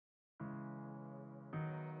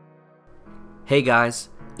Hey guys,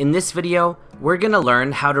 in this video, we're gonna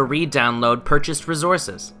learn how to re-download purchased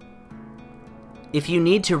resources. If you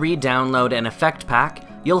need to re-download an effect pack,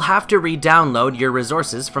 you'll have to re-download your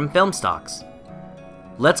resources from Filmstocks.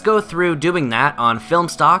 Let's go through doing that on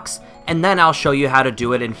Filmstocks, and then I'll show you how to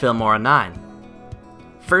do it in Filmora 9.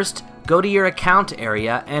 First, go to your account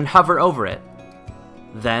area and hover over it.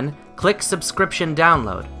 Then, click Subscription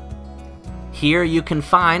Download. Here you can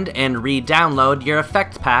find and re-download your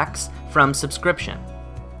effect packs from subscription.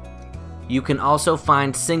 You can also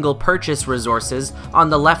find single purchase resources on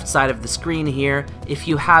the left side of the screen here if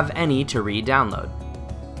you have any to re-download.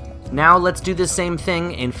 Now let's do the same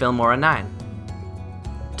thing in Filmora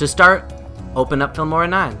 9. To start, open up Filmora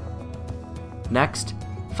 9. Next,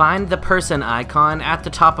 find the person icon at the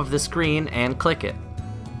top of the screen and click it.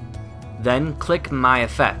 Then click My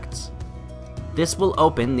Effects. This will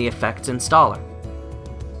open the effects installer.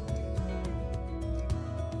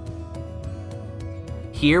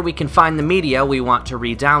 Here we can find the media we want to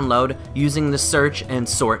re-download using the search and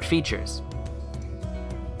sort features.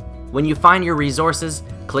 When you find your resources,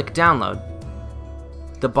 click Download.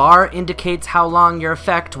 The bar indicates how long your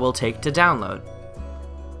effect will take to download.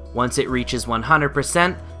 Once it reaches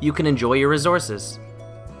 100%, you can enjoy your resources.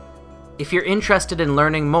 If you're interested in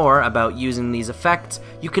learning more about using these effects,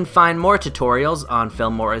 you can find more tutorials on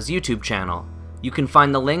Filmora's YouTube channel. You can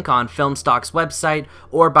find the link on Filmstock's website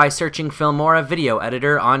or by searching Filmora Video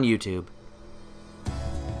Editor on YouTube.